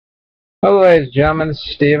Hello, ladies and gentlemen, this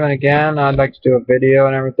is Steven again. I'd like to do a video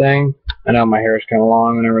and everything. I know my hair is kind of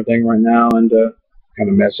long and everything right now and kind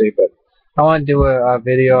of messy, but I want to do a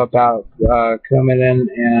video about Coumadin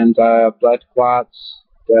and blood clots,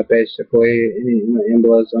 basically any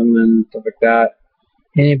embolism and stuff like that.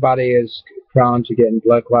 Anybody is prone to getting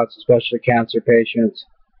blood clots, especially cancer patients.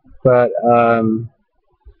 But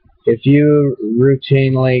if you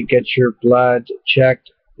routinely get your blood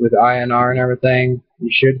checked with INR and everything, you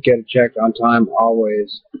should get it checked on time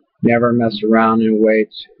always. Never mess around and wait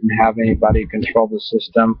and have anybody control the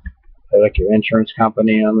system, like your insurance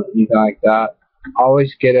company and anything like that.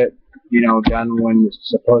 Always get it, done when it's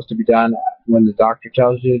supposed to be done, when the doctor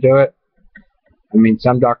tells you to do it. I mean,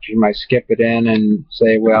 some doctors might skip it in and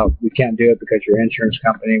say, well, we can't do it because your insurance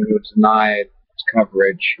company would deny its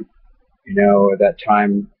coverage, at that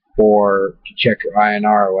time to check your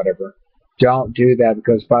INR or whatever. Don't do that,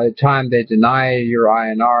 because by the time they deny your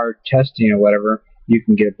INR testing or whatever, you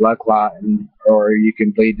can get blood clot or you can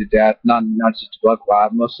bleed to death. Not just a blood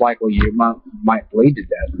clot. Most likely you might bleed to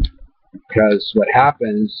death, because what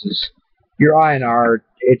happens is your INR,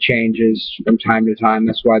 it changes from time to time.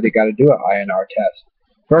 That's why they got to do an INR test.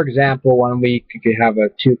 For example, 1 week you could have a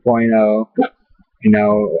 2.0,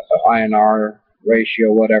 INR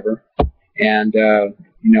ratio, whatever, and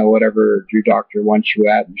whatever your doctor wants you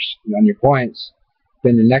at on your points.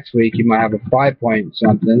 Then the next week you might have a 5 point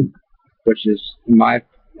something, which is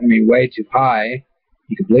way too high.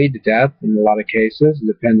 You could bleed to death in a lot of cases. It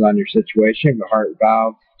depends on your situation. You have heart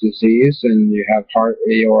valve disease, and you have heart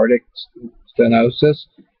aortic stenosis,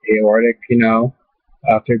 aortic,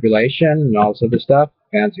 fibrillation, and all this other stuff.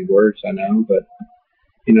 Fancy words, I know, but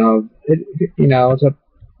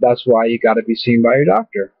that's why you got to be seen by your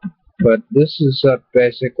doctor. But this is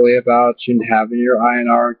basically about you having your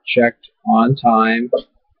INR checked on time,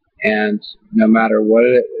 and no matter what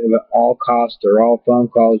it all costs or all phone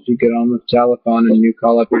calls, you get on the telephone and you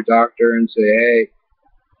call up your doctor and say,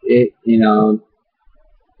 hey,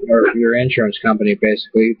 or your insurance company,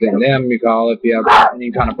 basically, then them you call if you have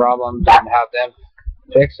any kind of problems and have them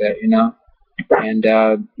fix it, And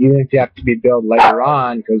even if you have to be billed later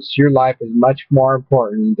on, because your life is much more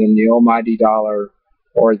important than the almighty dollar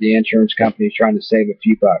or the insurance company trying to save a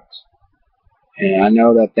few bucks. And I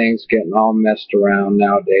know that things getting all messed around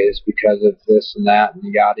nowadays because of this and that and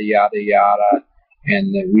yada yada yada,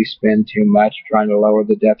 and that we spend too much trying to lower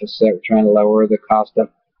the deficit, we're trying to lower the cost of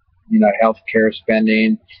healthcare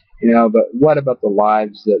spending, but what about the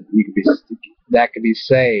lives that could be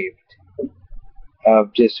saved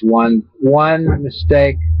of just one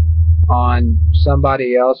mistake on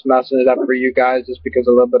somebody else messing it up for you guys just because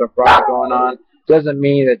a little bit of fraud going on? Doesn't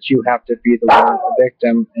mean that you have to be the one, the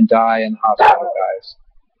victim, and die in the hospital,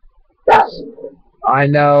 guys. I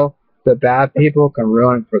know the bad people can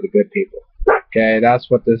ruin it for the good people. Okay, that's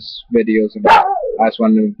what this video is about. I just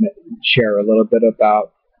wanted to share a little bit of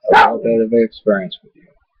experience with you,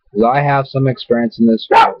 because I have some experience in this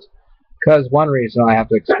field. Because one reason I have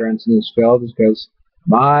the experience in this field is because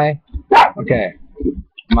my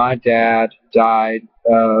dad died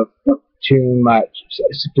of too much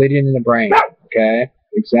bleeding in the brain. Okay,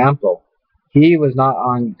 example, he was not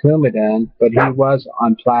on Coumadin, but he was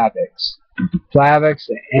on Plavix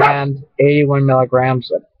and 81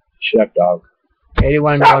 milligrams of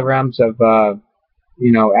 81 milligrams of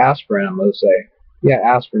aspirin. I'm gonna say,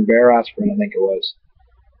 aspirin, Bear aspirin, I think it was.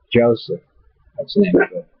 Joseph, that's the name of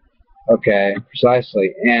it. Okay,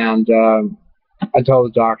 precisely. And I told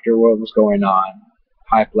the doctor what was going on.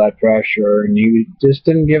 High blood pressure, and he just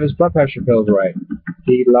didn't give his blood pressure pills right.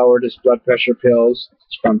 He lowered his blood pressure pills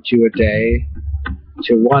from 2 a day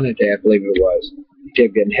to 1 a day, I believe it was. He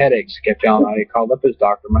kept getting headaches. He kept telling me. I called up his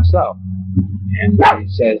doctor myself, and he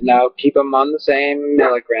says, no, keep them on the same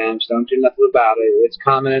milligrams. Don't do nothing about it. It's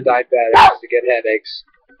common in diabetics to get headaches.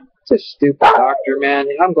 It's a stupid doctor, man.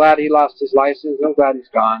 I'm glad he lost his license. I'm glad he's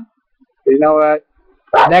gone. But you know what?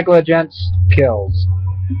 Negligence kills.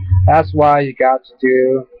 That's why you got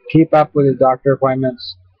to keep up with the doctor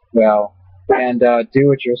appointments well, and do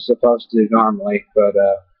what you're supposed to do normally. But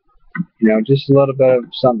just a little bit of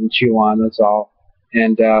something to chew on. That's all.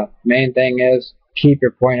 And main thing is keep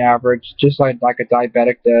your point average, just like a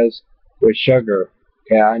diabetic does with sugar.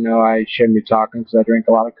 Okay, I know I shouldn't be talking because I drink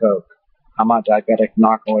a lot of Coke. I'm not diabetic,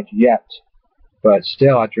 knock on wood, yet, but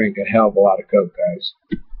still I drink a hell of a lot of Coke, guys.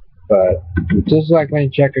 But just like when you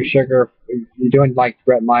check your sugar, you're doing like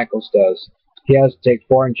Brett Michaels does. He has to take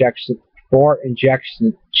 4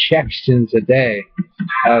 injections a day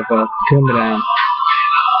of Coumadin.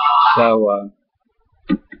 So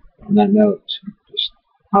on that note, just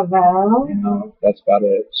hello. that's about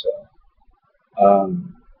it. So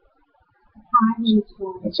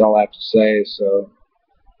That's all I have to say. So,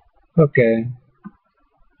 okay.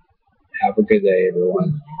 Have a good day,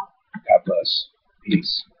 everyone. God bless.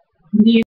 Peace.